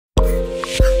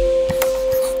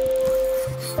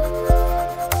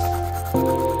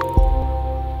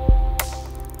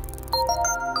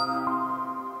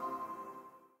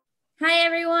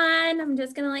I'm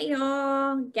just gonna let you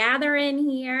all gather in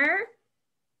here.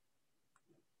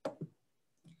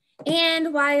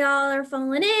 And while y'all are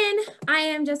falling in, I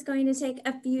am just going to take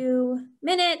a few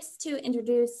minutes to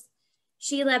introduce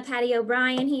Sheila Paddy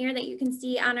OBrien here that you can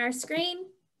see on our screen.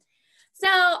 So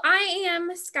I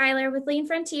am Skylar with Lean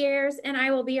Frontiers, and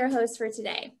I will be your host for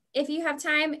today. If we have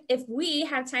time at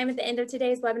the end of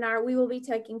today's webinar, we will be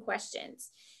taking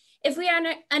questions. If we are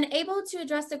unable to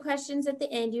address the questions at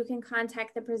the end, you can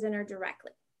contact the presenter directly.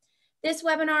 This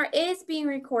webinar is being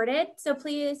recorded, so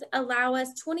please allow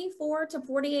us 24 to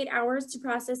 48 hours to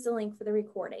process the link for the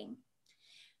recording.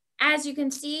 As you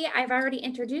can see, I've already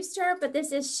introduced her, but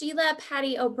this is Sheila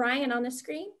Paddy OBrien on the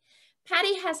screen.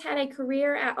 Paddy has had a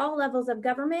career at all levels of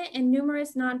government and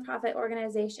numerous nonprofit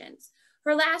organizations.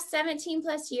 Her last 17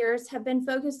 plus years have been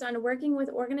focused on working with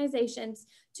organizations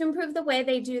to improve the way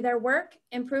they do their work.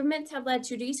 Improvements have led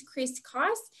to decreased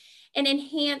costs and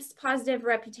enhanced positive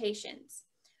reputations.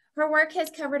 Her work has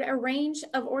covered a range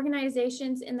of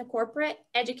organizations in the corporate,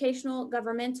 educational,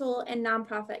 governmental, and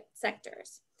nonprofit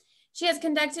sectors. She has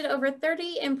conducted over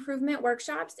 30 improvement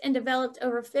workshops and developed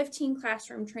over 15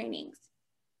 classroom trainings.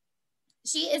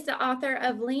 She is the author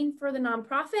of Lean for the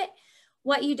Nonprofit,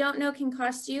 What You Don't Know Can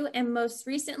Cost You, and most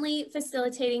recently,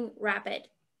 Facilitating Rapid.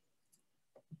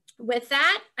 With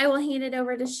that, I will hand it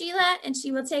over to Sheila and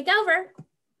she will take over.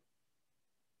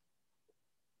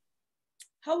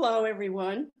 Hello,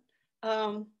 everyone.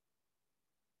 I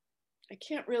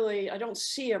don't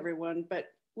see everyone, but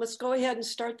let's go ahead and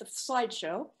start the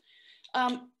slideshow.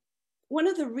 One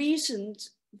of the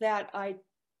reasons that I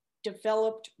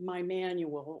developed my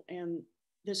manual, and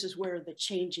this is where the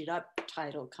Change It Up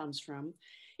title comes from,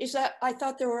 is that I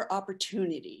thought there were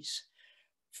opportunities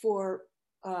for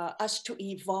us to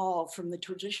evolve from the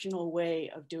traditional way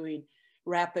of doing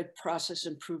rapid process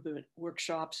improvement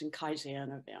workshops and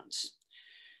Kaizen events.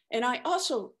 And I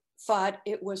also thought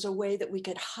it was a way that we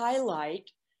could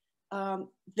highlight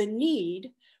the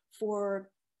need for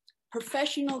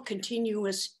professional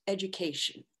continuous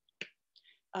education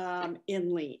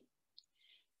in Lean.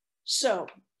 So,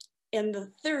 and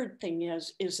the third thing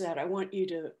is that I want you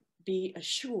to be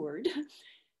assured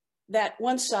that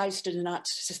one size does not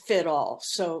fit all.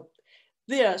 So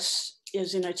this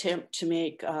is an attempt to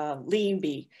make Lean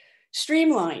be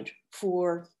streamlined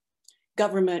for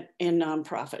government and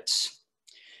nonprofits.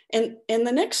 And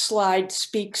the next slide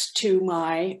speaks to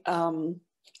my,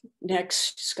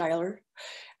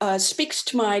 speaks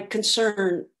to my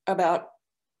concern about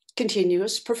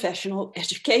continuous professional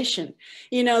education.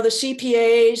 You know, the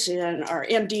CPAs and our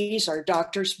MDs, our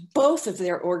doctors, both of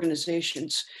their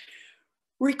organizations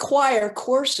require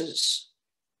courses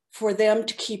for them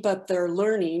to keep up their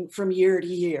learning from year to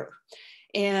year.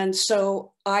 And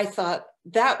so I thought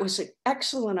that was an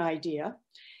excellent idea.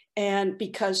 And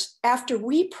because after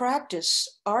we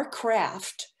practice our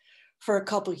craft for a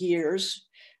couple of years,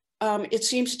 it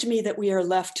seems to me that we are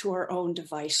left to our own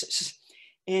devices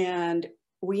and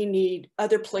we need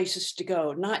other places to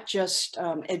go, not just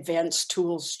advanced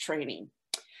tools training.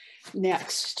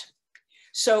 Next.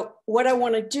 So what I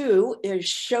want to do is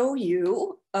show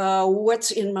you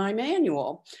what's in my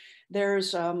manual.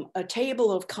 There's a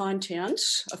table of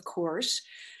contents, of course,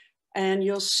 and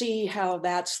you'll see how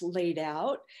that's laid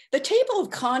out. The table of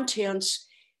contents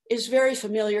is very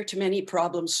familiar to many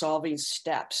problem-solving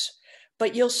steps,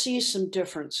 but you'll see some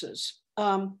differences.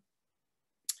 I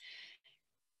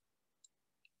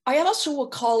also will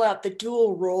call out the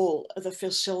dual role of the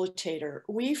facilitator.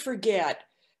 We forget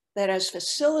that as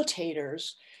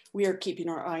facilitators, we are keeping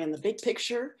our eye on the big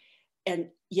picture, and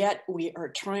yet we are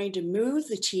trying to move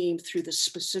the team through the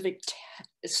specific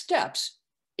steps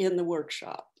in the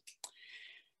workshop.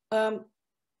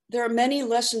 There are many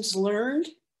lessons learned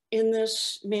in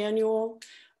this manual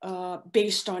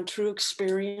based on true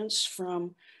experience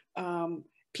from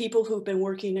people who've been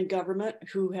working in government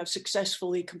who have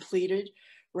successfully completed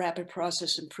rapid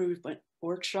process improvement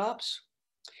workshops.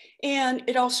 And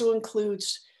it also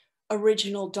includes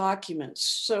original documents.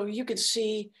 So you can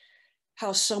see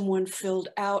how someone filled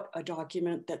out a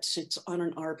document that sits on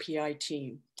an RPI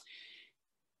team.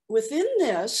 Within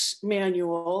this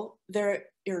manual, there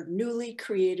are newly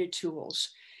created tools,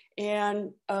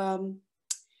 and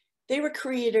they were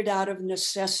created out of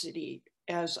necessity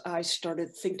as I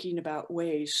started thinking about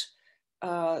ways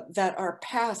that our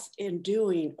path in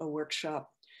doing a workshop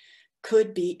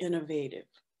could be innovative.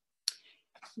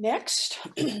 Next.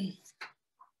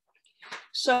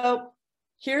 So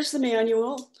here's the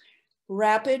manual,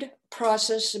 Rapid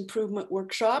Process Improvement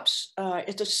Workshops.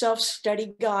 It's a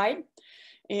self-study guide.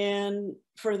 And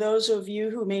for those of you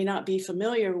who may not be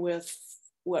familiar with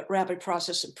what rapid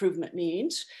process improvement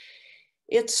means,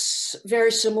 It's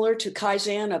very similar to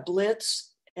Kaizen, a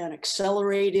blitz, an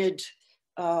accelerated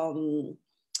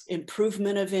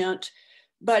improvement event.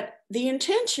 But the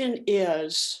intention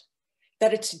is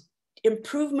that its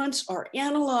improvements are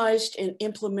analyzed and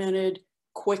implemented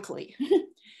quickly.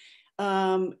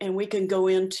 And we can go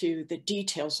into the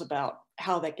details about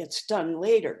how that gets done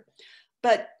later.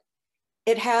 But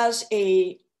it has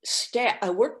a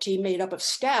work team made up of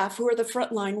staff who are the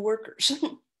frontline workers.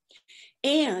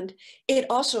 And it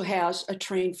also has a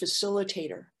trained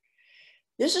facilitator.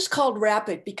 This is called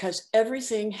rapid because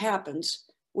everything happens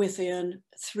within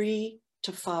 3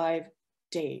 to 5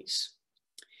 days.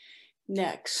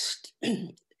 Next.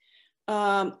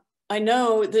 I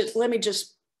know that, let me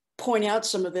just point out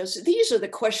some of this. These are the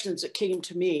questions that came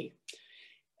to me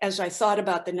as I thought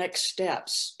about the next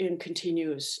steps in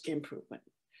continuous improvement.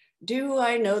 Do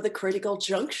I know the critical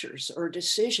junctures or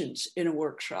decisions in a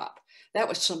workshop? That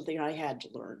was something I had to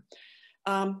learn.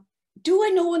 Do I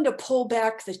know when to pull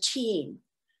back the team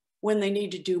when they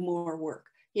need to do more work?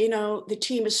 You know, the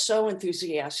team is so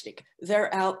enthusiastic.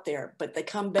 They're out there, but they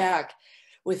come back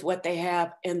with what they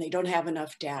have and they don't have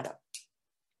enough data.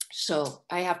 So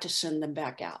I have to send them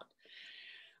back out.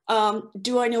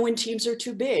 Do I know when teams are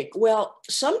too big? Well,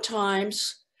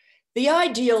 sometimes the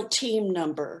ideal team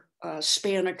number,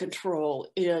 span of control,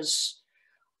 is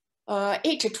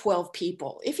 8 to 12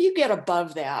 people. If you get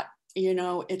above that, you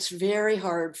know, it's very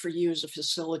hard for you as a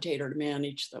facilitator to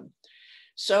manage them.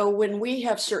 So when we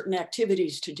have certain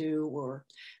activities to do, or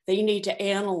they need to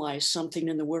analyze something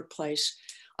in the workplace,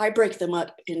 I break them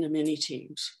up into mini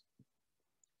teams.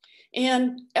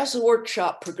 And as the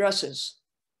workshop progresses,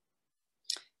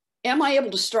 am I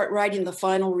able to start writing the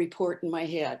final report in my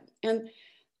head? And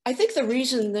I think the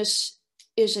reason this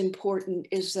is important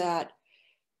is that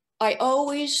I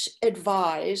always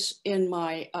advise in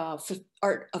my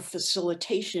art of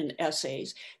facilitation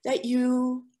essays that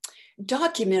you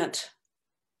document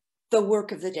the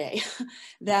work of the day,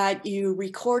 that you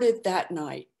recorded that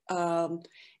night,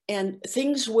 and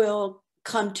things will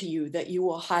come to you that you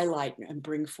will highlight and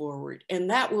bring forward. And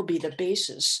that will be the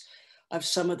basis of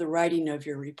some of the writing of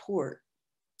your report.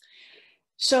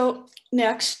 So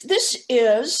next, this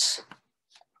is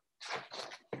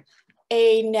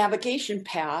a navigation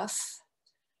path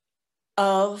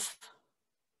of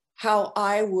how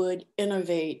I would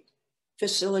innovate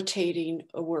facilitating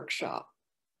a workshop.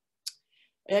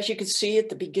 As you can see at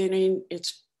the beginning,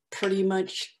 it's pretty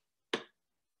much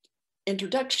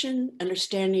introduction,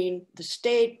 understanding the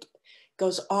state,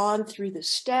 goes on through the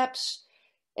steps,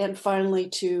 and finally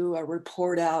to a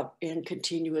report out in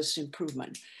continuous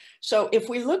improvement. So if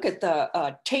we look at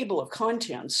the table of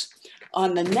contents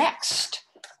on the next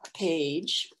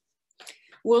page,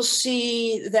 we'll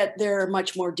see that there are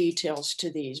much more details to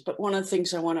these. But one of the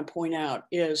things I want to point out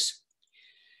is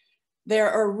there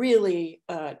are really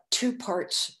 2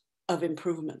 parts of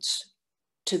improvements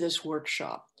to this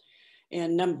workshop.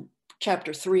 And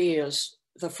chapter 3 is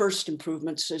the first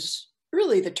improvements is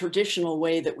really the traditional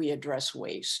way that we address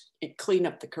waste and clean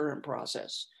up the current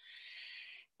process.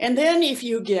 And then if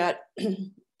you get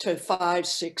to 5,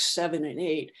 6, 7, and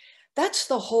 8, that's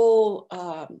the whole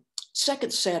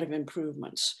second set of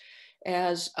improvements.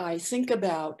 As I think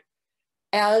about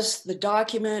as the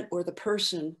document or the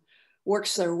person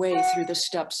works their way through the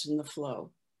steps in the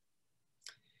flow.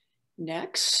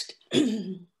 Next.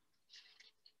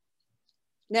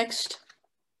 Next.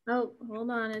 Oh, hold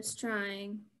on, it's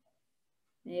trying.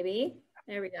 Maybe,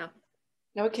 there we go.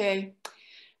 Okay,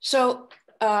 so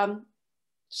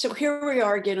so here we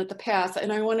are again at the path,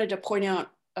 and I wanted to point out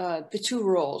the 2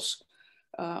 roles.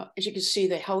 As you can see,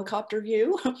 the helicopter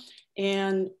view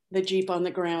and the Jeep on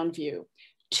the ground view.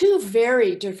 2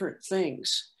 very different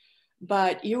things,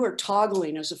 but you are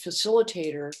toggling as a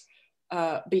facilitator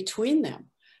between them.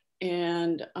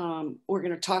 And we're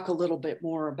going to talk a little bit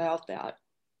more about that.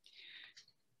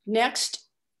 Next,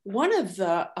 one of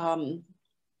the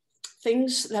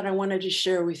things that I wanted to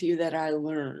share with you that I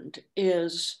learned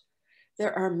is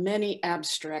there are many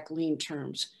abstract lean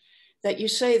terms that you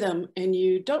say them and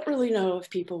you don't really know if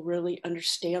people really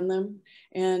understand them,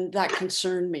 and that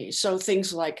concerned me. So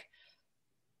things like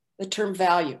the term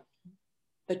value,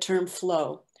 the term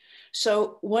flow.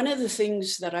 So one of the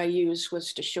things that I used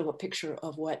was to show a picture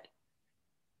of what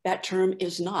that term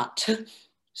is not.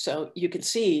 So you can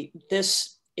see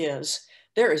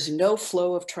there is no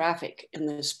flow of traffic in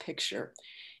this picture.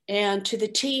 And to the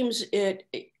teams, it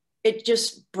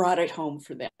just brought it home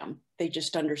for them. They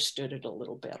just understood it a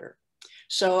little better.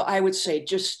 So I would say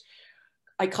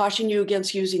I caution you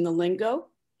against using the lingo.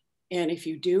 And if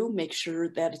you do, make sure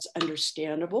that it's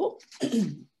understandable.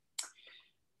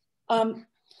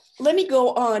 let me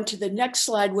go on to the next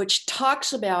slide, which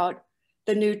talks about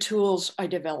the new tools I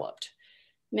developed.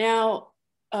 Now,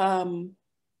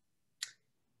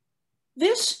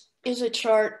 this is a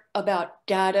chart about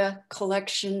data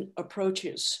collection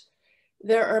approaches.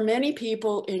 There are many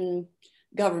people in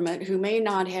government who may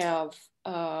not have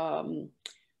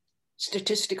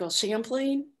statistical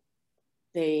sampling.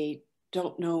 They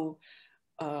don't know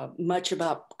much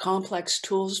about complex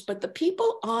tools, but the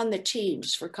people on the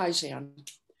teams for Kaizen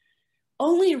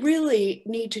only really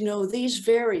need to know these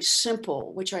very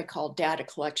simple, which I call data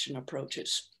collection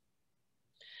approaches.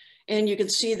 And you can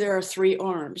see there are three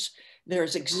arms.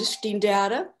 There's existing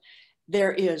data,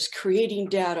 there is creating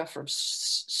data from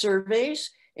surveys,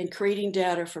 and creating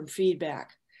data from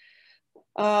feedback.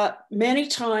 Many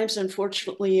times,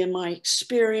 unfortunately, in my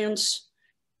experience,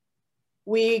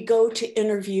 we go to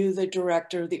interview the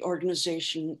director of the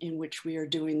organization in which we are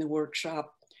doing the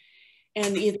workshop,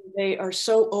 and either they are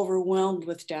so overwhelmed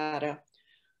with data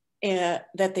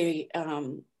that they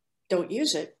don't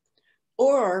use it,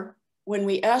 or when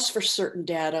we ask for certain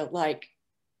data, like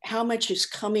how much is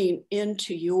coming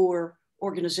into your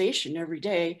organization every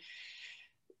day,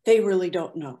 they really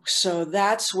don't know. So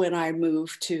that's when I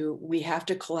move to, we have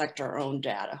to collect our own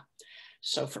data.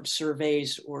 So from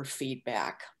surveys or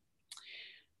feedback.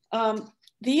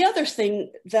 The other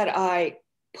thing that I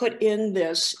put in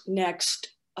this next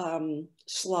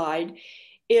slide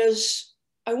is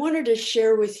I wanted to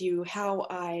share with you how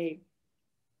I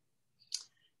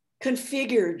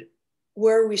configured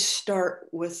where we start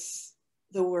with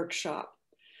the workshop.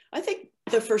 I think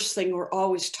the first thing we're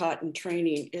always taught in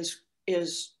training is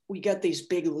we get these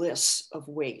big lists of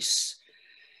wastes.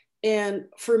 And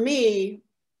for me,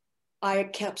 I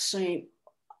kept saying,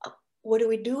 what do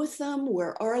we do with them?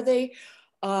 Where are they?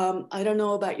 I don't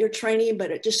know about your training,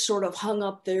 but it just sort of hung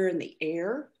up there in the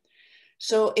air.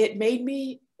 So it made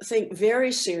me think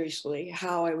very seriously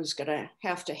how I was gonna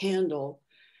have to handle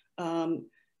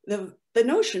the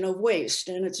notion of waste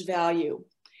and its value.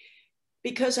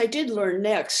 Because I did learn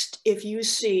next, if you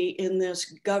see in this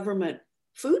government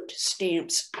food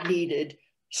stamps needed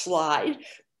slide,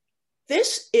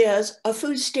 this is a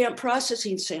food stamp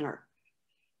processing center.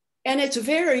 And it's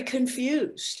very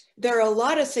confused. There are a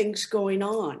lot of things going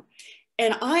on.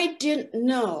 And I didn't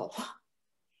know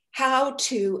how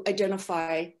to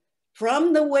identify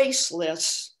from the waste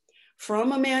list,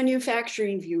 from a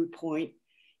manufacturing viewpoint,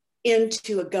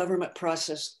 into a government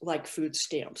process like food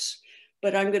stamps.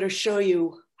 But I'm going to show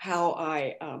you how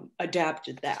I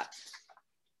adapted that.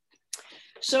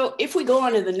 So if we go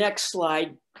on to the next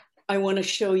slide, I want to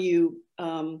show you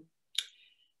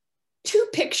two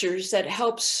pictures that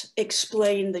helps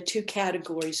explain the two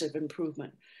categories of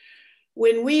improvement.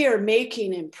 When we are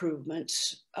making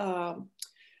improvements,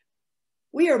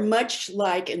 we are much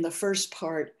like in the first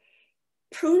part,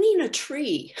 pruning a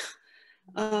tree.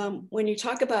 When you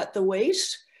talk about the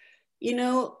waste, you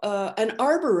know, an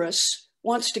arborist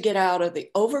wants to get out of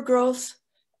the overgrowth,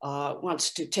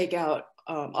 wants to take out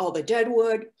all the dead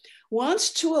wood,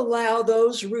 wants to allow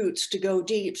those roots to go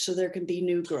deep so there can be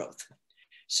new growth.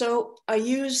 So I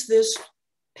use this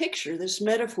picture, this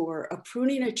metaphor of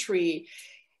pruning a tree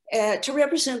to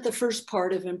represent the first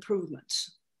part of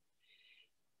improvements.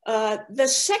 The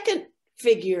second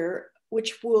figure,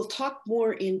 which we'll talk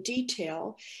more in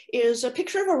detail, is a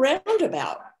picture of a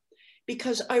roundabout,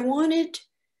 because I wanted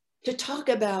to talk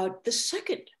about the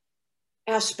second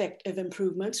aspect of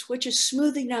improvements, which is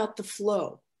smoothing out the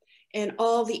flow and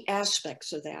all the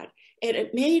aspects of that. And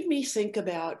it made me think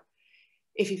about,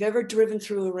 if you've ever driven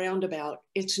through a roundabout,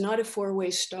 it's not a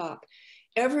four-way stop.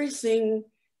 Everything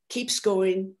keeps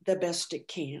going the best it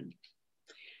can.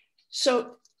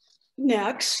 So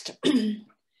next,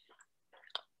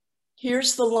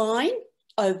 here's the line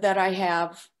that I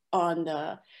have on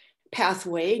the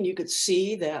pathway, and you could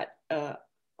see that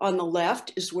on the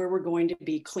left is where we're going to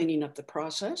be cleaning up the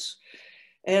process.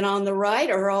 And on the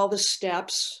right are all the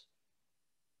steps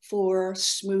for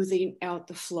smoothing out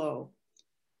the flow.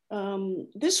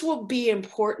 This will be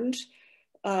important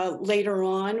later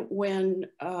on when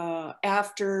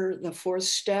after the fourth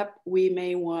step, we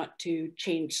may want to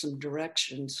change some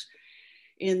directions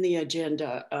in the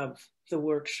agenda of the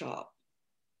workshop.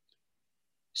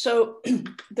 So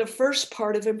the first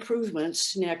part of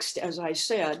improvements next, as I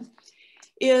said,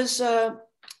 is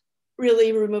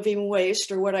really removing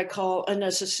waste, or what I call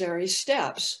unnecessary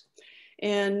steps.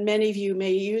 And many of you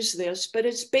may use this, but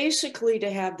it's basically to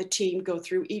have the team go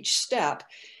through each step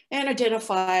and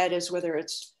identify it as whether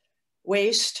it's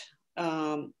waste,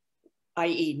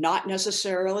 i.e. not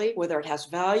necessarily, whether it has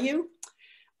value,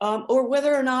 or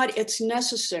whether or not it's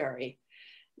necessary.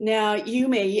 Now, you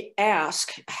may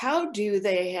ask, how do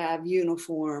they have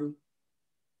uniform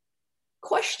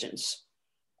questions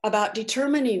about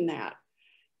determining that?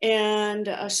 And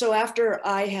so after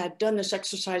I had done this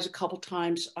exercise a couple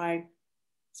times, I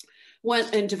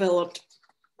went and developed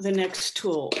the next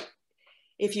tool.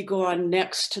 If you go on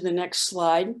next to the next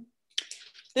slide,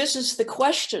 this is the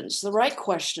questions, the right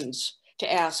questions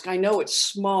to ask. I know it's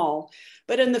small,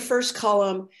 but in the first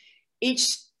column,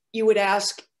 you would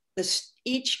ask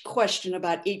each question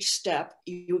about each step.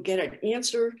 You would get an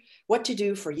answer, what to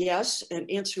do for yes, an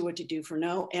answer what to do for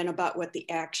no, and about what the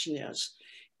action is.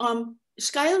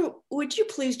 Skylar, would you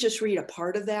please just read a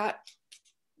part of that?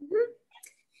 Mm-hmm.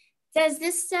 Does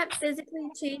this step physically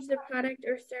change the product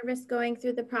or service going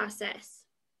through the process?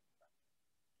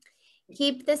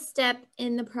 Keep the step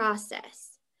in the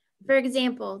process. For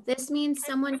example, this means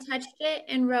someone touched it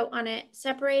and wrote on it,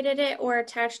 separated it, or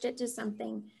attached it to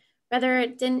something, whether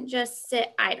it didn't just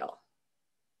sit idle.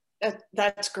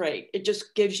 That's great. It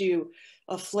just gives you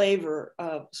a flavor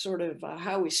of sort of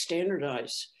how we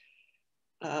standardize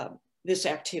this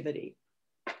activity.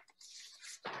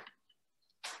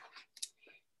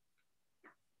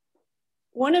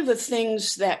 One of the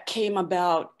things that came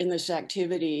about in this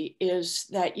activity is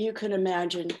that you can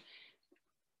imagine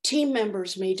team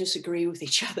members may disagree with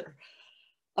each other,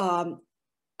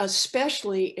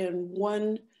 especially in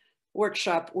one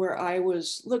workshop where I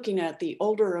was looking at the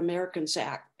Older Americans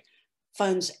Act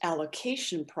funds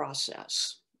allocation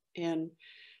process. And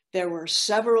there were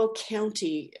several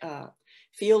county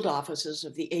field offices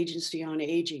of the Agency on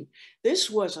Aging. This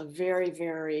was a very,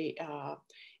 very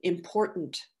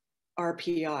important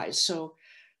RPI. So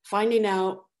finding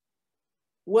out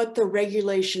what the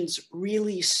regulations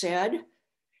really said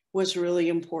was really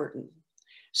important.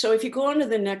 So if you go on to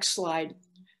the next slide,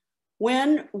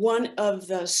 when one of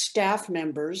the staff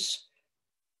members,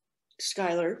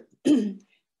 Skylar,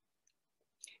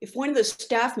 if one of the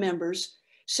staff members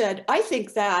said, I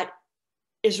think that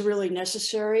is really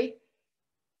necessary,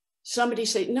 somebody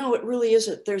say, no, it really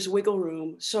isn't. There's wiggle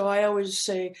room. So I always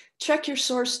say, check your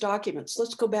source documents.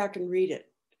 Let's go back and read it.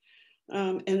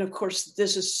 And of course,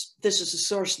 this is a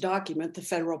source document, the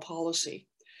federal policy.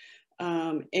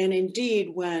 And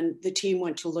indeed, when the team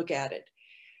went to look at it,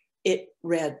 it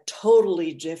read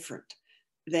totally different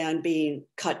than being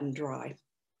cut and dry.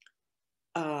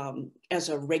 As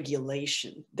a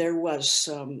regulation, there was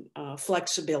some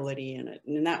flexibility in it,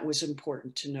 and that was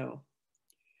important to know.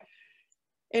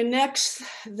 And next,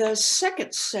 the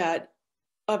second set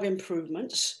of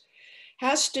improvements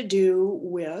has to do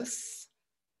with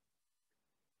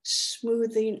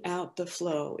smoothing out the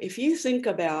flow. If you think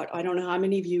about, I don't know how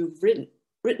many of you have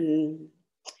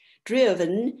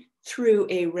driven through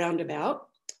a roundabout,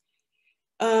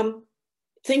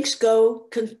 things go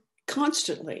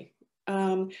constantly.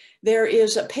 There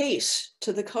is a pace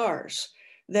to the cars.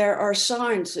 There are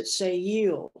signs that say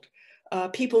yield.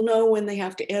 People know when they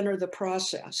have to enter the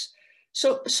process.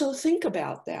 So think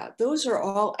about that. Those are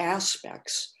all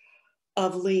aspects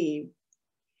of lean.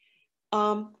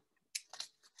 And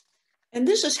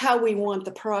this is how we want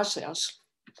the process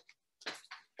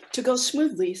to go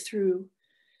smoothly through,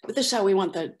 but this is how we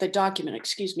want the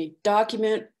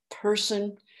document,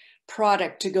 person,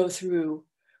 product to go through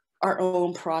our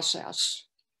own process.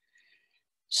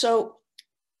 So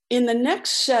in the next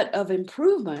set of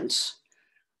improvements,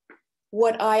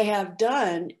 what I have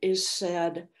done is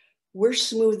said, we're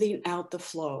smoothing out the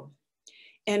flow.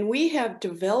 And we have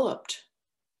developed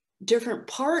different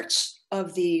parts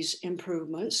of these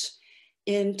improvements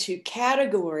into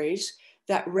categories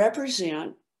that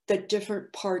represent the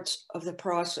different parts of the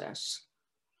process.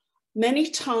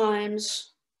 Many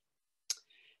times,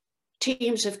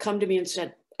 teams have come to me and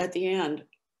said at the end,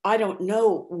 I don't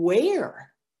know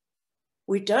where.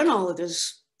 We've done all of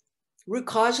this root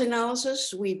cause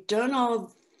analysis. We've done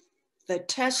all the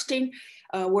testing.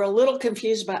 We're a little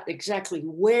confused about exactly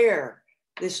where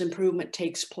this improvement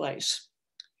takes place.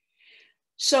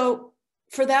 So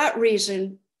for that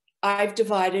reason, I've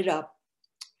divided up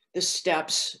the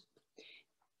steps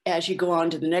as you go on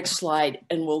to the next slide,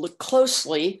 and we'll look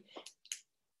closely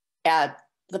at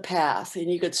the path.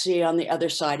 And you could see on the other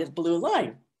side of the blue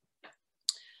line.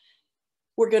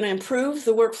 We're going to improve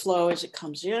the workflow as it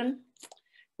comes in.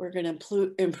 We're going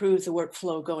to improve the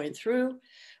workflow going through.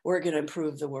 We're going to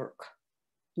improve the work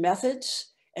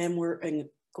methods, and we're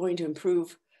going to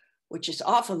improve, which is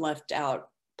often left out,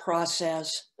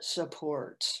 process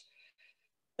supports.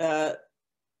 What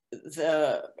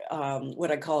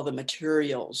I call the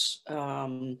materials,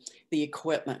 the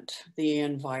equipment, the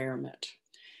environment.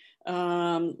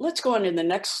 Let's go on to the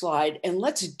next slide and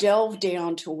let's delve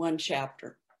down to one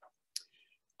chapter.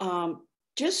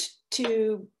 just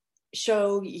to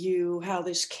show you how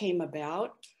this came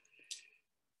about,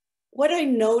 what I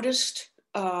noticed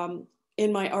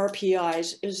in my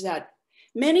RPIs is that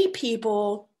many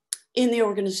people in the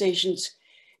organizations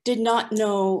did not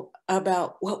know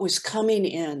about what was coming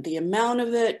in, the amount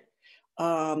of it,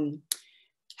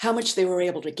 how much they were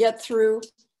able to get through.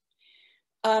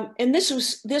 And this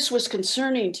was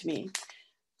concerning to me.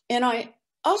 And I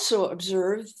also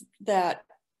observed that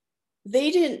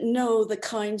they didn't know the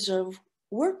kinds of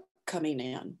work coming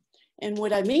in. And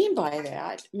what I mean by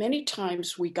that, many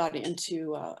times we got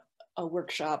into a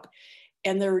workshop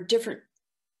and there were different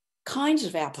kinds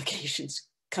of applications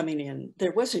coming in.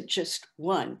 There wasn't just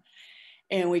one.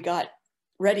 And we got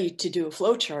ready to do a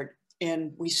flow chart,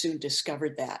 and we soon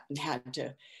discovered that and had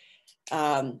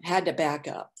to back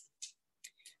up.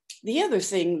 The other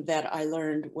thing that I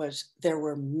learned was there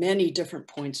were many different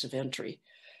points of entry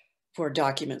for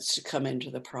documents to come into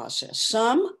the process.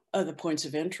 Some of the points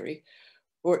of entry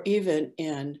were even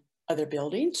in other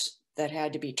buildings that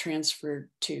had to be transferred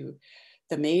to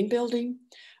the main building.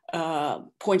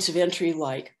 Points of entry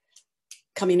like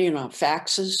coming in on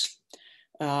faxes,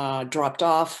 dropped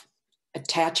off,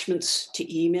 attachments to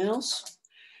emails.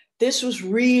 This was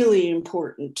really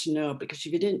important to know, because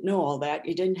if you didn't know all that,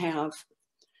 you didn't have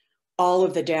all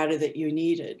of the data that you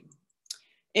needed.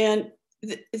 And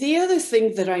the other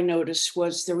thing that I noticed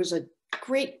was there was a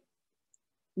great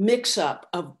mix-up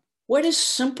of what is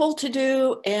simple to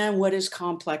do and what is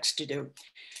complex to do.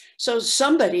 So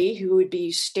somebody who would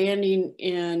be standing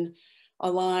in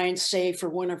a line, say for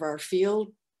one of our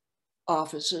field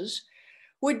offices,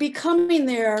 would be coming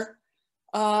there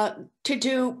to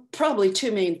do probably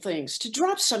two main things: to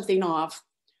drop something off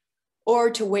or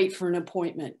to wait for an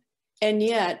appointment. And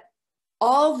yet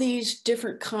all these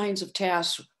different kinds of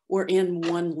tasks were in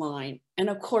one line. And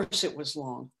of course it was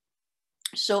long.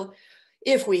 So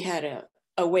if we had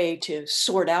a way to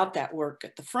sort out that work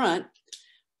at the front,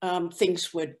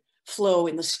 things would flow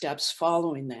in the steps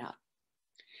following that.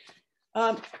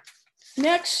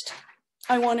 Next,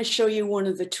 I want to show you one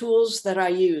of the tools that I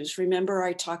use. Remember,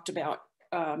 I talked about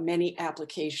many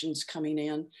applications coming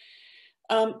in.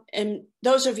 And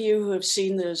those of you who have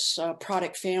seen this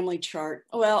product family chart,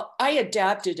 well, I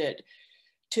adapted it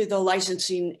to the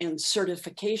licensing and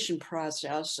certification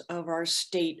process of our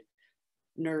state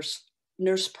nurse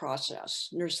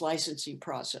licensing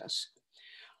process.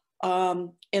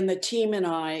 And the team and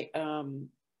I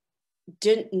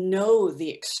didn't know the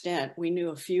extent. We knew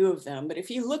a few of them, but if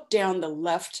you look down the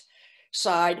left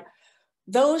side,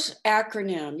 those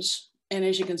acronyms, and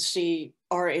as you can see,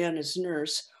 RN is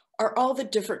nurse, are all the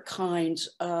different kinds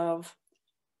of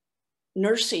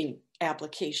nursing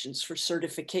applications for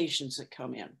certifications that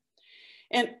come in.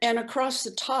 And across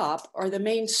the top are the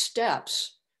main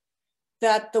steps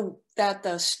that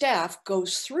the staff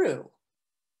goes through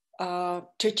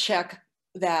to check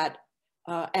that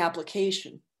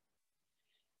application.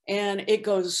 And it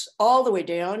goes all the way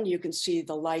down. You can see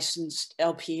the licensed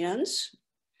LPNs.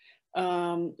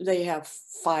 They have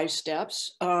 5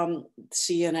 steps.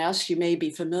 CNS, you may be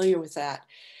familiar with that.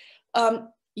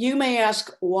 You may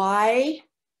ask, why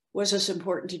was this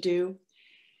important to do?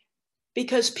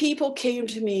 Because people came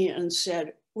to me and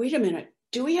said, wait a minute,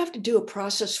 do we have to do a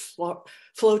process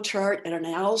flow chart and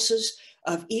analysis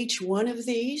of each one of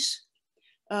these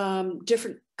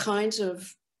different kinds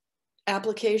of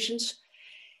applications?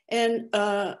 And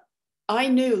I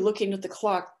knew, looking at the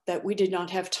clock, that we did not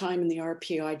have time in the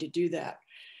RPI to do that.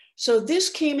 So this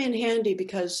came in handy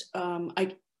because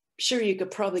I'm sure you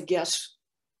could probably guess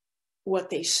what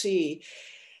they see.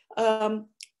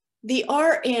 The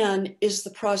RN is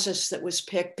the process that was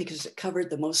picked because it covered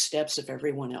the most steps of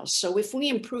everyone else. So if we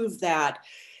improve that,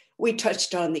 we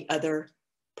touched on the other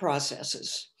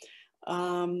processes.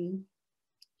 And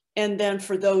then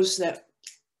for those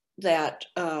that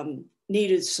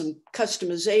needed some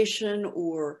customization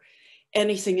or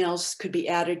anything else could be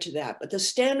added to that. But the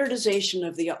standardization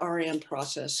of the RN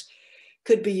process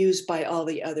could be used by all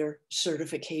the other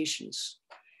certifications,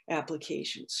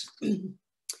 applications.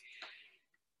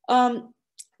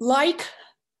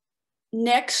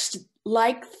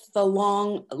 Like the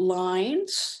long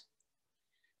lines,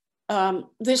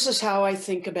 this is how I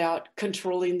think about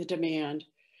controlling the demand.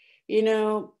 You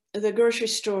know, the grocery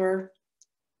store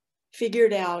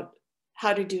figured out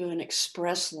how to do an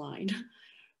express line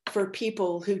for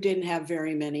people who didn't have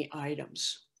very many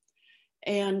items.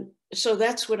 And so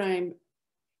that's what I'm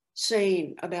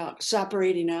saying about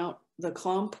separating out the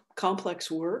complex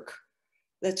work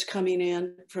that's coming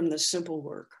in from the simple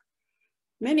work.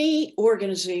 Many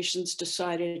organizations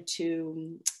decided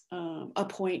to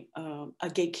appoint a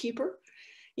gatekeeper.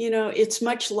 You know, it's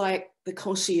much like the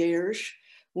concierge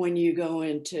when you go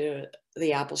into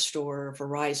the Apple Store or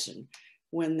Verizon,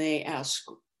 when they ask,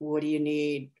 what do you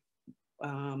need?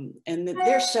 And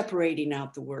they're separating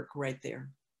out the work right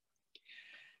there.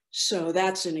 So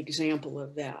that's an example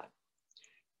of that.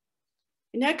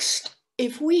 Next,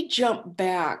 if we jump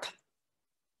back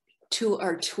to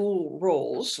our tool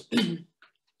roles,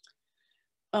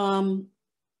 I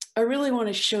really want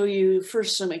to show you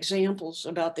first some examples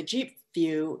about the Jeep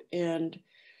view. And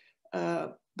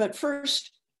but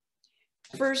first,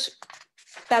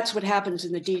 that's what happens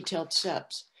in the detailed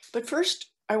steps. But first,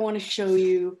 I want to show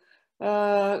you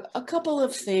a couple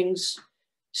of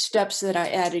steps that I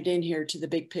added in here to the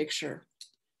big picture.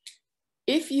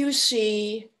 If you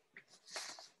see,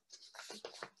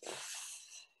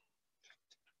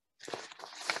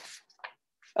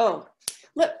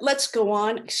 let's go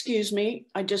on. Excuse me,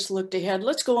 I just looked ahead.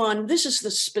 Let's go on. This is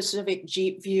the specific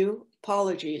Jeep view.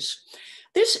 Apologies.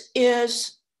 This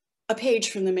is a page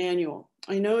from the manual.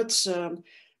 I know it's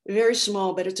very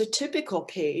small, but it's a typical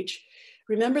page.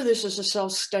 Remember, this is a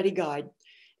self-study guide,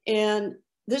 and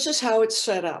this is how it's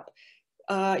set up.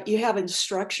 You have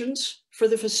instructions for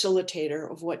the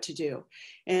facilitator of what to do.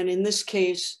 And in this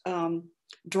case,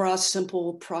 draw a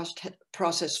simple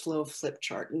process flow flip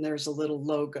chart, and there's a little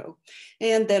logo,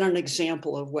 and then an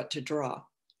example of what to draw.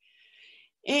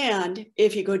 And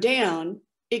if you go down,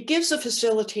 it gives the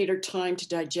facilitator time to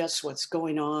digest what's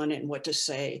going on and what to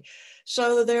say.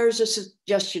 So there's a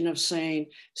suggestion of saying,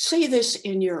 say this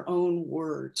in your own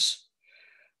words.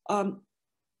 The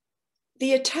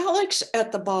italics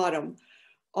at the bottom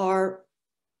are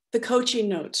the coaching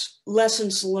notes,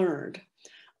 lessons learned.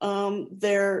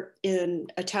 They're in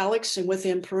italics and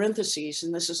within parentheses,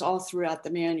 and this is all throughout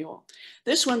the manual.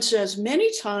 This one says,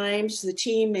 many times the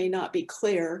team may not be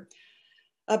clear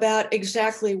about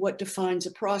exactly what defines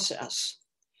a process.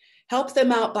 Help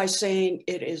them out by saying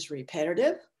it is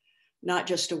repetitive, not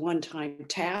just a one-time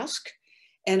task,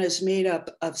 and is made up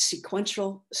of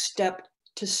sequential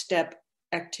step-to-step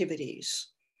activities.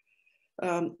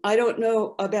 I don't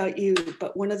know about you,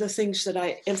 but one of the things that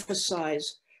I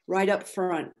emphasize right up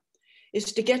front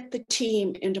is to get the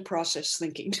team into process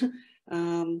thinking,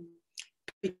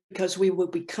 because we will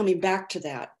be coming back to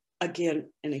that again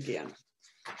and again.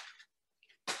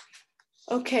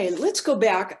 Okay, let's go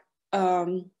back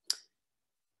to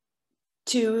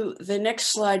the next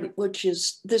slide, which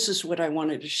is, this is what I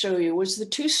wanted to show you, was the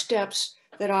 2 steps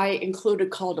that I included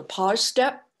called a pause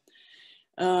step.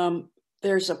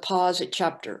 There's a pause at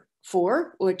chapter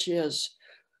 4, which is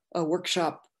a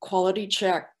workshop quality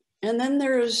check. And then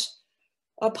there's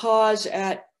a pause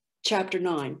at chapter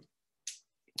 9.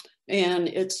 And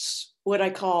it's what I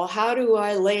call, how do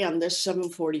I land this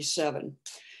 747?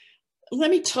 Let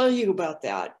me tell you about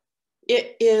that.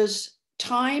 It is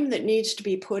time that needs to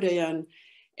be put in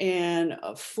and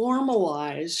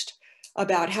formalized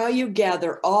about how you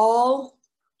gather all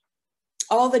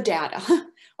the data,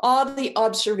 all the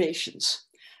observations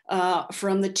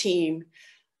from the team,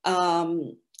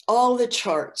 all the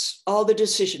charts, all the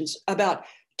decisions about,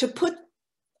 to put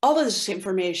all of this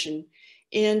information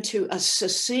into a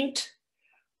succinct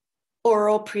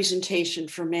oral presentation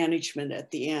for management at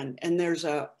the end. And there's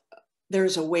a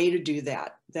way to do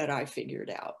that I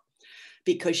figured out,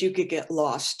 because you could get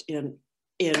lost in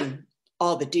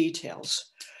all the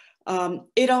details.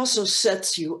 It also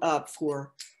sets you up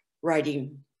for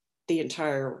writing the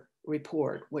entire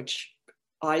report, which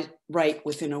I write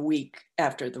within a week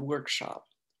after the workshop.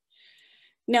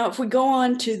 Now, if we go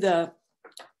on to the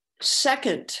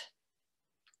second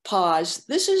pause,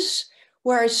 this is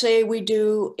where I say we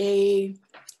do a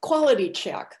quality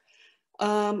check.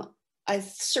 I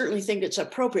certainly think it's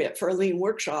appropriate for a lean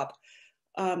workshop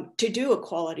to do a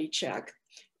quality check.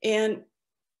 And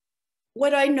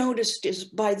what I noticed is,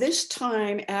 by this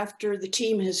time, after the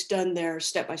team has done their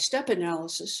step-by-step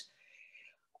analysis,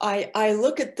 I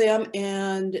look at them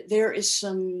and there is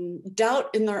some doubt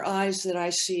in their eyes that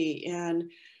I see. And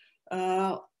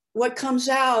what comes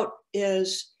out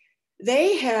is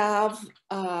they have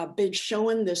been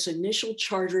shown this initial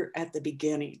charter at the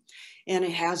beginning, and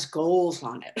it has goals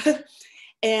on it.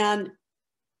 and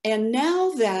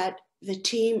now that the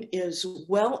team is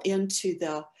well into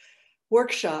the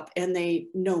workshop and they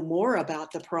know more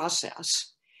about the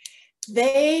process,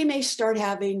 they may start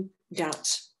having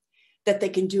doubts that they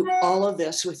can do all of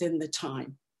this within the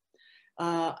time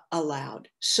allowed.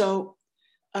 So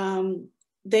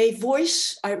they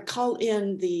voice, I call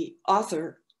in the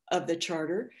author of the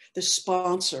charter, the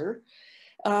sponsor,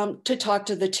 to talk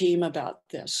to the team about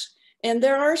this. And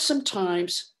there are some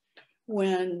times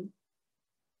when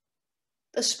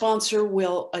the sponsor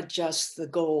will adjust the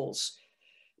goals,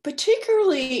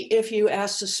 particularly if you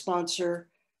ask the sponsor,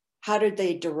 how did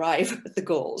they derive the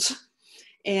goals?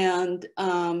 And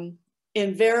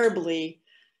invariably,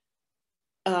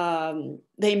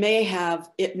 it may have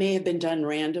been done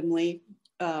randomly,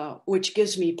 which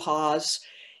gives me pause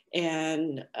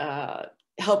and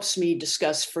helps me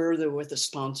discuss further with the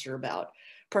sponsor about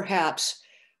perhaps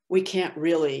we can't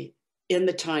really, in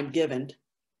the time given,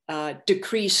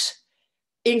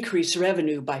 increase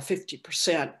revenue by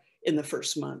 50% in the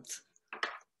first month,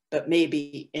 but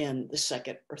maybe in the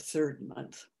second or third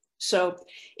month. So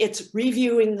it's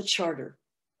reviewing the charter.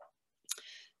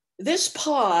 This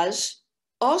pause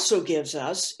also gives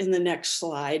us, in the next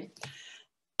slide,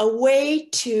 a way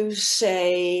to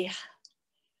say,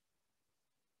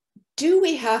 do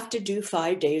we have to do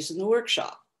 5 days in the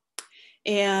workshop?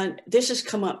 And this has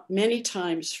come up many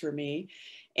times for me.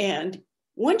 And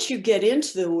once you get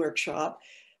into the workshop,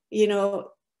 you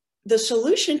know, the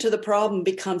solution to the problem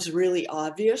becomes really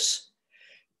obvious.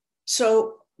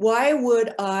 So why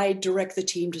would I direct the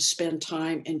team to spend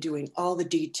time in doing all the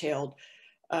detailed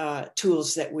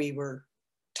tools that we were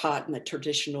taught in the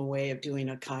traditional way of doing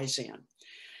a Kaizen?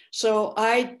 So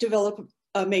I developed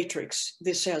a matrix.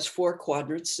 This has 4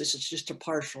 quadrants. This is just a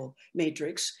partial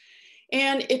matrix.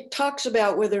 And it talks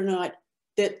about whether or not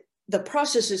that the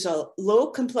process is a low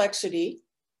complexity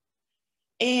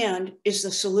and is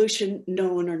the solution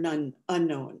known or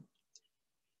unknown,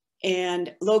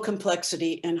 and low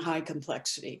complexity and high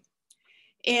complexity.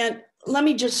 And let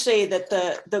me just say that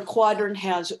the quadrant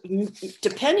has,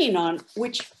 depending on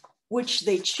which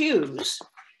they choose,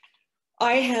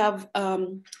 I have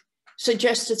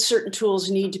suggested certain tools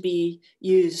need to be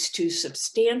used to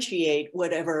substantiate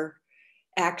whatever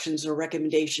actions or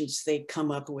recommendations they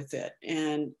come up with it.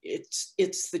 And it's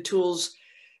the tools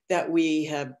that we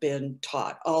have been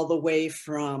taught, all the way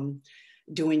from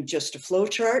doing just a flow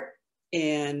chart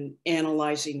and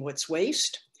analyzing what's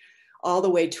waste, all the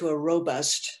way to a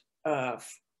robust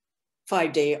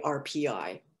 5-day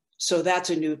RPI. So that's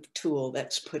a new tool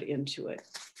that's put into it.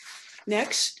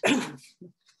 Next,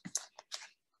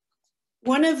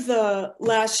 one of the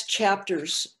last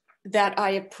chapters that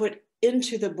I have put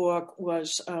into the book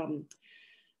was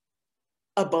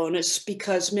a bonus,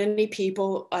 because many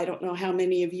people, I don't know how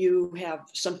many of you have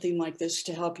something like this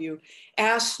to help you,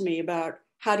 asked me about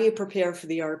how do you prepare for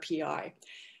the RPI.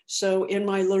 So in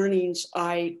my learnings,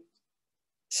 I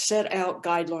set out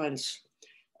guidelines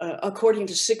according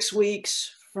to 6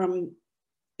 weeks from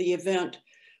the event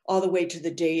all the way to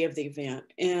the day of the event.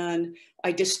 And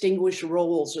I distinguish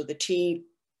roles of the team,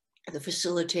 the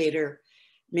facilitator,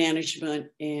 management,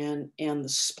 and the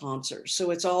sponsor.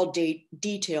 So it's all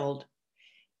detailed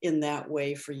in that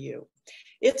way for you.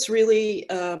 It's really,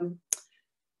 the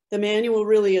manual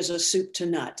really is a soup to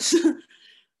nuts.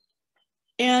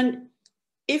 And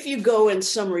if you go in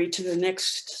summary to the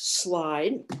next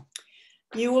slide,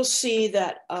 you will see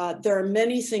that there are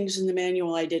many things in the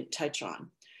manual I didn't touch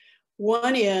on.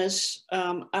 One is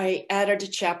I added a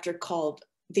chapter called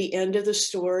The End of the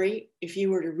Story. If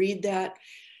you were to read that,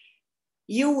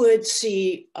 you would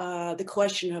see the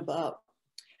question about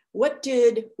what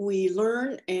did we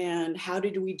learn and how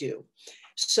did we do?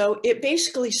 So it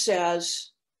basically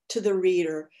says to the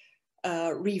reader,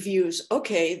 reviews,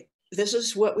 okay, this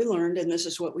is what we learned and this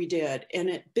is what we did. And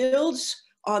it builds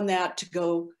on that to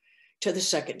go to the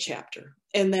second chapter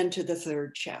and then to the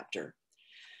third chapter.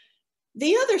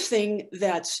 The other thing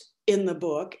that's in the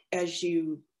book, as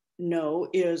you know,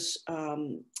 is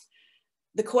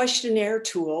the questionnaire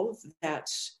tool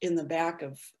that's in the back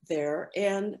of there,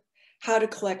 and how to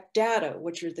collect data,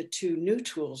 which are the 2 new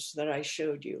tools that I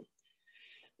showed you.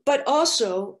 But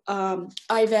also,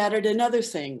 I've added another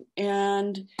thing.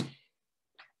 And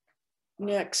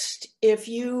next, if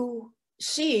you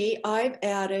see, I've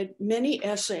added many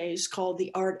essays called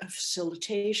The Art of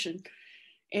Facilitation,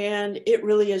 and it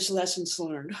really is lessons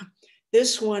learned.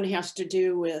 This one has to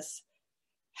do with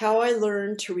how I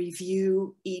learned to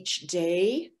review each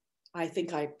day. I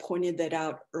think I pointed that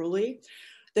out early.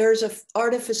 There's an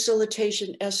Art of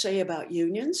Facilitation essay about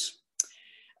unions.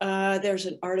 There's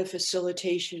an Art of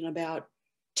Facilitation about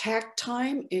tact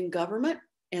time in government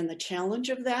and the challenge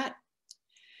of that.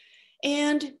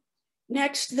 And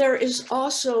next, there is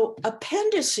also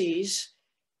appendices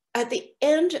at the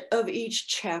end of each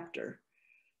chapter.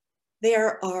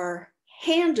 There are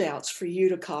handouts for you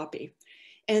to copy.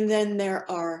 And then there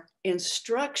are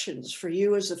instructions for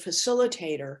you as a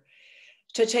facilitator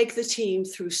to take the team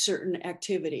through certain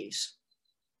activities.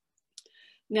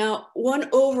 Now, one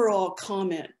overall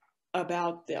comment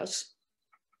about this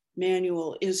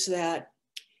manual is that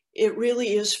it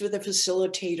really is for the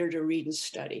facilitator to read and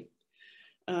study.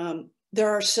 There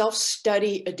are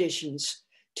self-study additions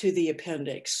to the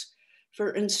appendix.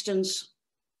 For instance,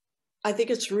 I think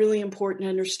it's really important to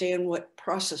understand what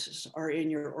processes are in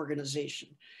your organization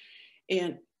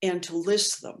and to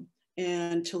list them,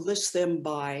 and to list them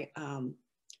by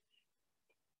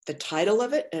the title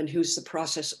of it and who's the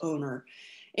process owner.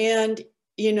 And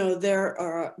you know,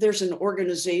 there's an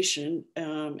organization,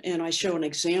 and I show an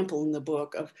example in the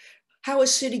book of how a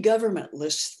city government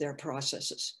lists their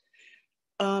processes.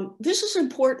 This is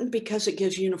important because it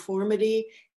gives uniformity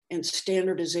and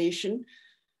standardization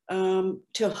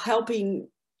to helping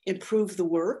improve the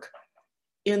work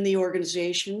in the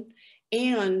organization,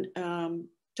 and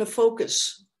to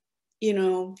focus, you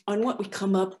know, on what we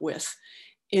come up with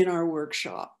in our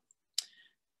workshop.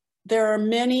 There are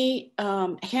many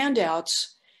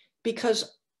handouts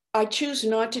because I choose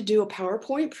not to do a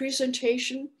PowerPoint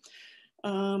presentation.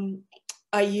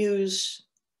 I use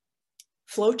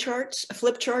flip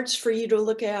charts for you to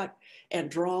look at and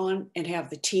draw on and have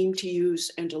the team to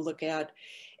use and to look at,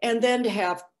 and then to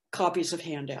have copies of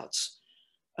handouts.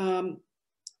 And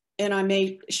I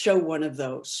may show one of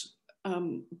those.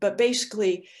 But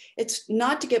basically, it's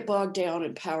not to get bogged down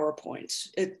in PowerPoints.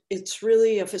 It's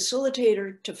really a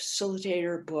facilitator to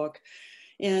facilitator book.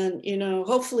 And, you know,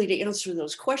 hopefully to answer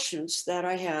those questions that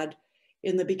I had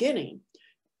in the beginning.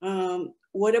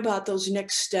 What about those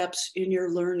next steps in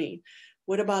your learning?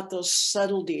 What about those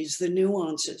subtleties, the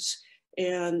nuances,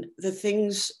 and the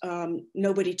things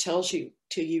nobody tells you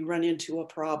till you run into a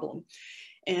problem?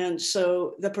 And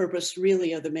so the purpose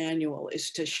really of the manual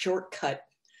is to shortcut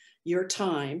your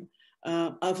time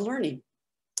of learning.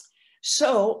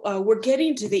 So we're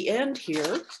getting to the end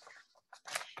here,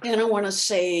 and I want to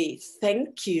say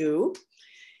thank you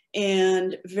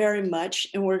and very much,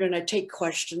 and we're going to take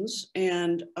questions.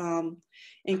 And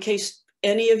in case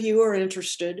any of you are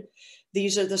interested,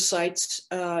 these are the sites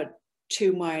to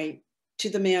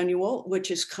the manual,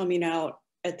 which is coming out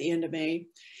at the end of May.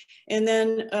 And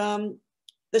then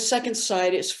the second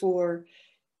site is for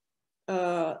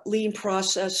lean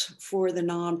process for the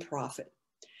nonprofit.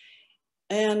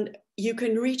 And you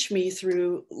can reach me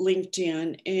through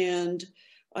LinkedIn, and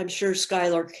I'm sure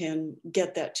Skylar can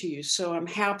get that to you. So I'm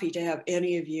happy to have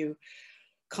any of you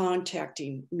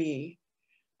contacting me.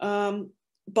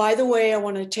 By the way, I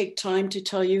want to take time to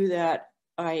tell you that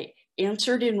I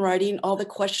answered in writing all the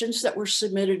questions that were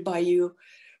submitted by you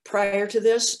prior to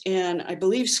this. And I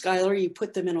believe, Skylar, you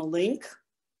put them in a link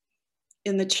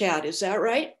in the chat. Is that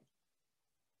right?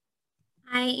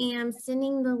 I am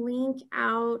sending the link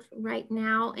out right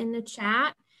now in the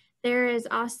chat. There is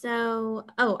also,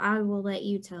 oh, I will let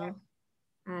you tell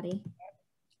Paddy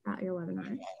about your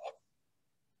webinar.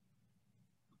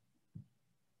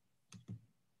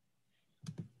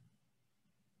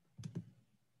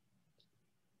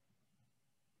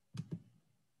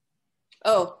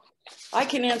 Oh, I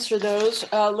can answer those.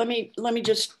 Let me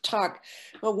just talk.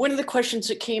 Well, one of the questions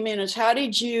that came in is, how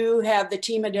did you have the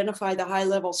team identify the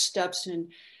high-level steps in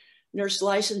nurse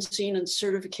licensing and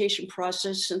certification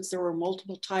process, since there were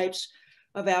multiple types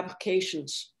of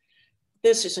applications?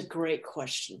 This is a great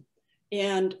question.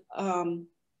 And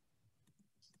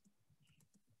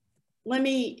let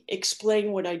me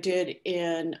explain what I did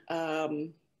in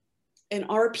an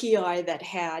RPI that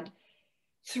had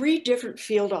 3 different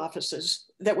field offices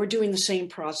that were doing the same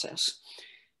process,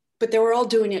 but they were all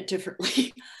doing it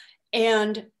differently.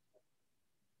 And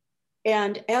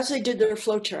as they did their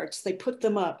flowcharts, they put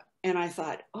them up, and I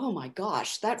thought, oh my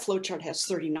gosh, that flowchart has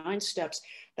 39 steps,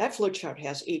 that flowchart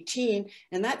has 18,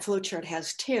 and that flowchart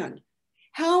has 10.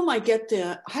 How am I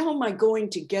going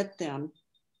to get them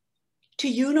to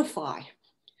unify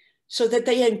so that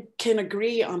they can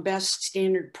agree on best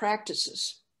standard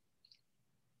practices?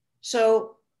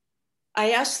 So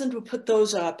I asked them to put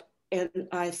those up, and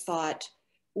I thought,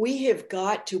 we have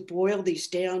got to boil these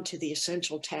down to the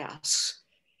essential tasks.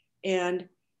 And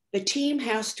the team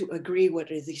has to agree what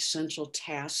the essential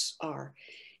tasks are.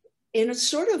 And it's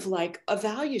sort of like a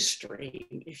value stream,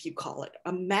 if you call it,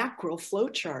 a macro flow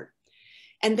chart.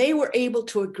 And they were able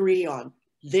to agree on,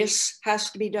 this has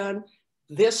to be done,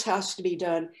 this has to be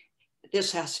done,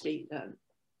 this has to be done.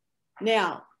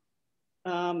 Now,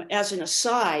 as an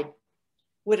aside,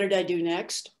 what did I do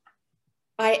next?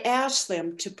 I asked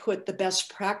them to put the best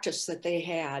practice that they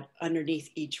had underneath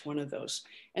each one of those.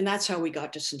 And that's how we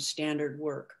got to some standard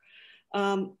work.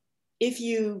 If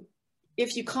you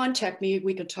contact me,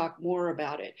 we can talk more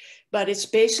about it. But it's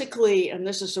basically, and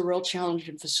this is a real challenge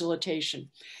in facilitation,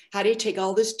 how do you take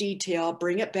all this detail,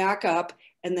 bring it back up,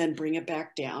 and then bring it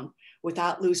back down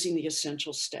without losing the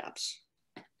essential steps?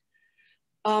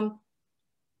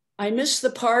 I missed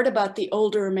the part about the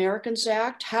Older Americans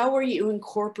Act. How are you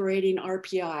incorporating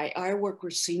RPI? I work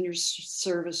with senior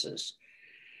services.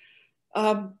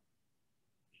 The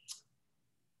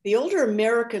Older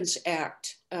Americans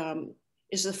Act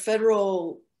is a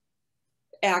federal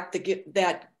act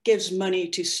that gives money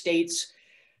to states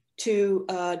to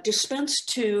dispense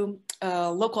to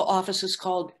local offices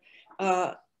called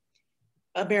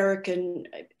American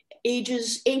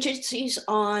Agencies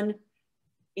on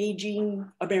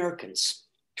Aging Americans,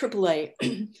 AAA.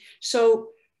 So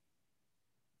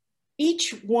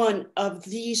each one of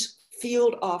these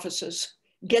field offices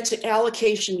gets an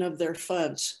allocation of their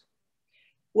funds.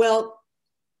 Well,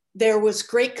 there was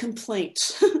great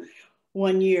complaints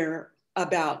one year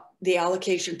about the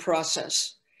allocation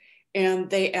process, and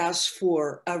they asked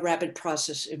for a rapid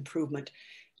process improvement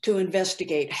to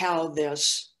investigate how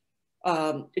this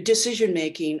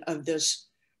decision-making of this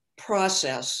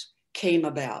process came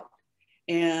about.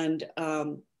 And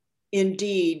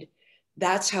indeed,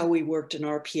 that's how we worked an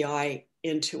RPI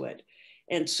into it.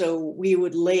 And so we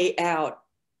would lay out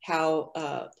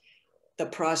how the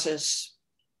process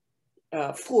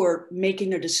for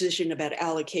making a decision about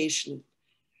allocation,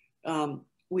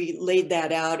 we laid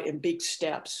that out in big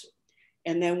steps.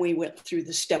 And then we went through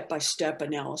the step-by-step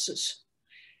analysis.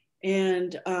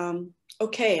 And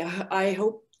okay, I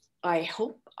hope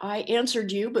I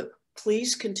answered you, but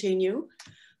please continue.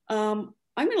 I'm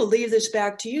going to leave this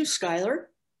back to you, Skylar.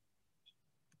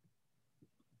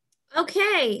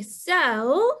 Okay,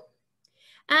 so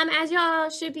as y'all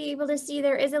should be able to see,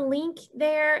 there is a link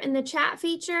there in the chat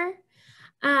feature.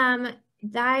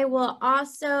 I will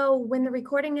also, when the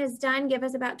recording is done, give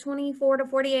us about 24 to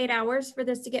 48 hours for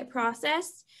this to get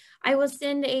processed. I will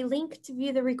send a link to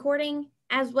view the recording,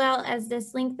 as well as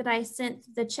this link that I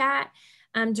sent the chat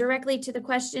directly to the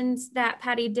questions that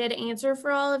Patty did answer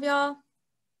for all of y'all.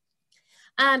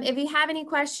 If you have any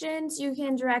questions, you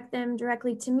can direct them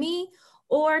directly to me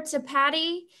or to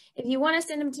Patty. If you want to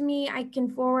send them to me, I can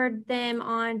forward them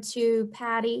on to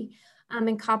Patty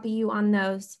and copy you on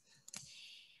those.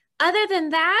 Other than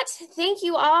that, thank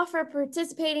you all for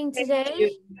participating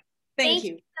today. Thank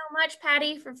you so much,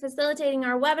 Patty, for facilitating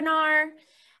our webinar.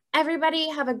 Everybody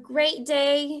have a great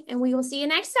day, and we will see you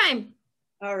next time.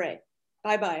 All right.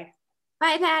 Bye-bye.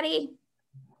 Bye, Patty.